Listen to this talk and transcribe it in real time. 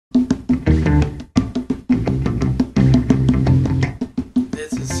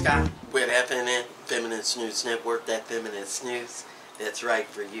Skye with FNN-Feminist News Network, that feminist news that's right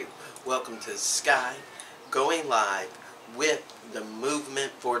for you. Welcome to Skye, going live with the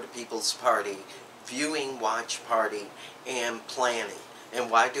Movement for the People's Party, viewing watch party, and planning. And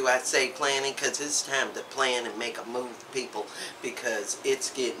why do I say planning? Because it's time to plan and make a move, people, because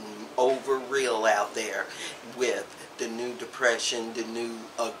it's getting over real out there with the new depression, the new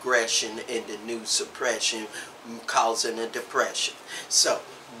aggression, and the new suppression causing a depression. So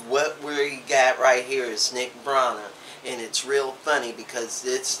what we got right here is Nick Brana, and it's real funny because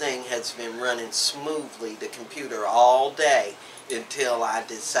this thing has been running smoothly, the computer, all day until I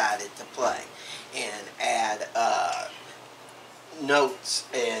decided to play and add notes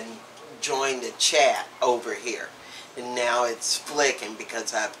and join the chat over here. And now it's flicking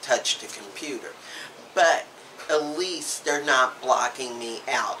because I've touched the computer. But at least they're not blocking me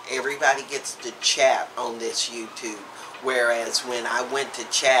out. Everybody gets to chat on this YouTube, whereas when I went to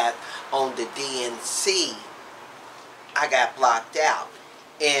chat on the DNC, I got blocked out.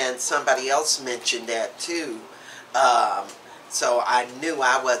 And somebody else mentioned that too. So I knew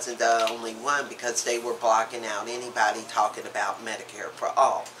I wasn't the only one because they were blocking out anybody talking about Medicare for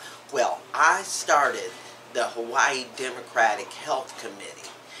all. Well, I started the Hawaii Democratic Health Committee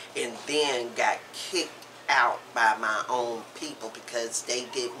and then got kicked out by my own people because they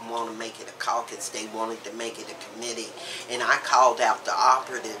didn't want to make it a caucus. They wanted to make it a committee. And I called out the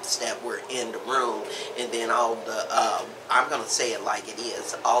operatives that were in the room, and then all the, I'm going to say it like it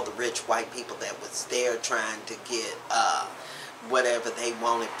is, all the rich white people that was there trying to get whatever they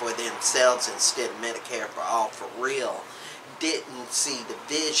wanted for themselves instead of Medicare for all for real, didn't see the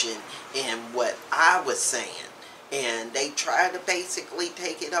vision in what I was saying, and they tried to basically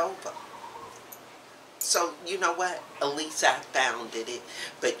take it over. So you know what, at least I founded it,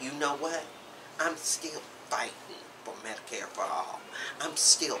 but you know what, I'm still fighting for Medicare for all. I'm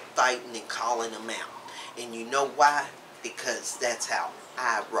still fighting and calling them out, and you know why? Because that's how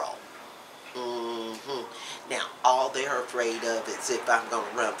I roll. Now, all they're afraid of is if I'm going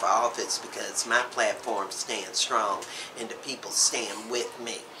to run for office, because my platform stands strong and the people stand with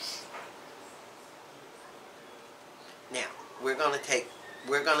me. Now, we're going to take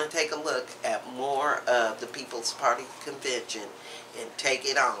a look at more of the People's Party convention and take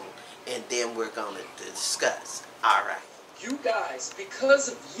it on, and then we're going to discuss. All right. You guys, because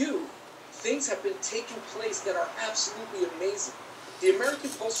of you, things have been taking place that are absolutely amazing. The American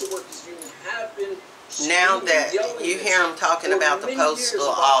Postal Workers Union have been now that you hear them talking about the postal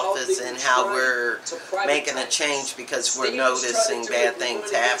office and how we're making a change because we're noticing bad things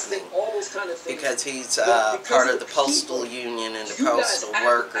happening, because he's part of the postal union and the postal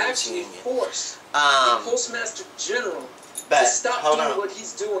workers union. The Postmaster General to stop doing what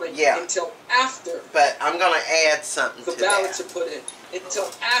he's doing until after. But I'm going to add something to that. The ballots are put in until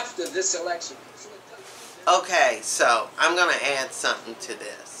after this election. Okay, so I'm going to add something to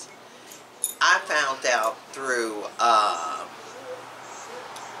this. I found out through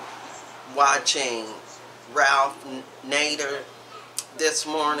watching Ralph Nader this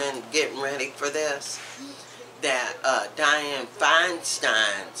morning, getting ready for this, that Diane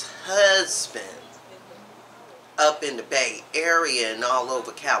Feinstein's husband up in the Bay Area and all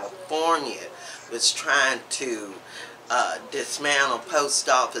over California was trying to dismantle post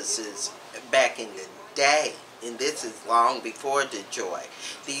offices back in the day, and this is long before the joy.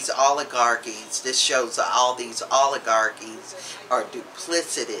 These oligarchies, this shows that all these oligarchies are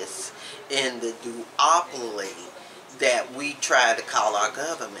duplicitous in the duopoly that we try to call our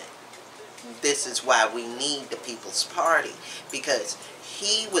government. This is why we need the People's Party, because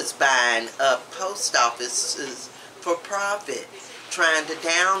he was buying up post offices for profit, trying to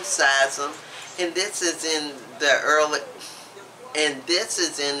downsize them, and this is in the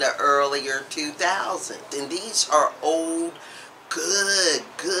earlier 2000s. And these are old, good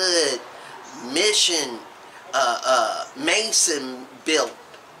mission, mason built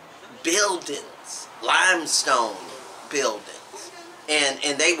buildings, limestone buildings.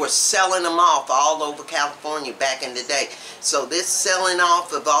 And they were selling them off all over California back in the day. So this selling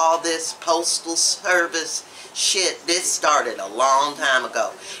off of all this postal service shit, this started a long time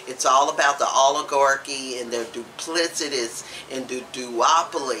ago. It's all about the oligarchy and their duplicitous and the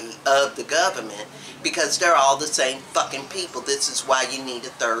duopoly of the government, because they're all the same fucking people. This is why you need a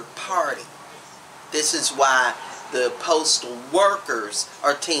third party. This is why the postal workers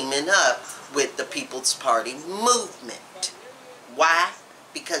are teaming up with the People's Party movement. Why?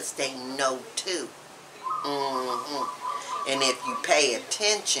 Because they know too. And if you pay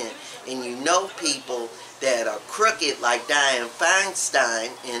attention and you know people that are crooked, like Diane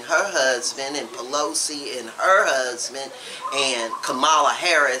Feinstein and her husband, and Pelosi and her husband, and Kamala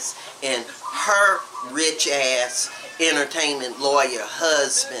Harris and her rich-ass entertainment lawyer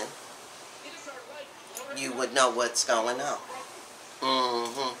husband, you would know what's going on.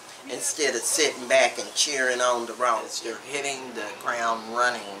 Instead of sitting back and cheering on the wrongs. They're hitting the ground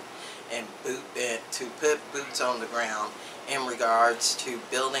running and to put boots on the ground in regards to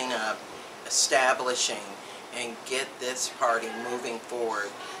building up, establishing, and get this party moving forward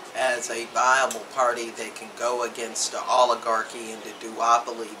as a viable party that can go against the oligarchy and the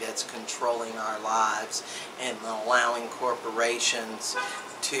duopoly that's controlling our lives and allowing corporations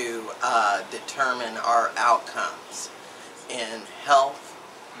to determine our outcomes in health,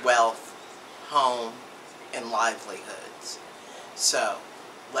 wealth, home, and livelihoods. So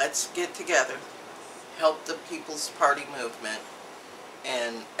let's get together, help the People's Party movement,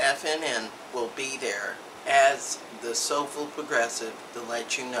 and FNN will be there as the Soulful Progressive to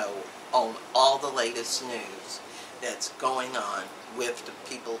let you know on all the latest news that's going on with the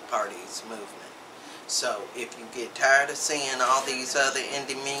People's Party's movement. So if you get tired of seeing all these other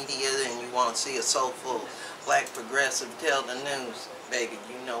indie media and you want to see a soulful black progressive tell the news, baby,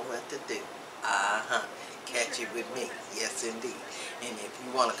 you know what to do. Catch it with me. Yes, indeed. And if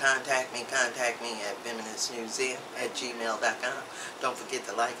you want to contact me at FeministNewsN at gmail.com. Don't forget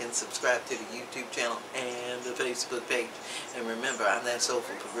to like and subscribe to the YouTube channel and the Facebook page. And remember, I'm that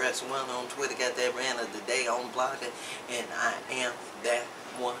Soulful Progressive one on Twitter, got that rant of the day on blogging, and I am that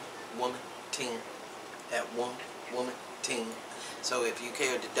one woman team. That one woman team. So if you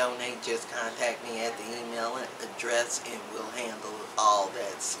care to donate, just contact me at the email address and we'll handle all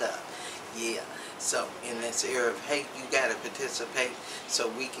that stuff. Yeah. So in this era of hate, you gotta participate so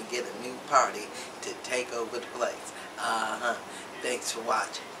we can get a new party to take over the place. Thanks for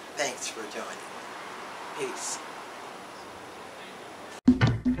watching. Thanks for joining. Peace.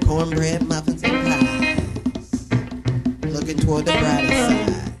 Cornbread, muffins, and pies. Looking toward the brighter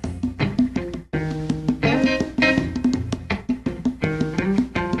side.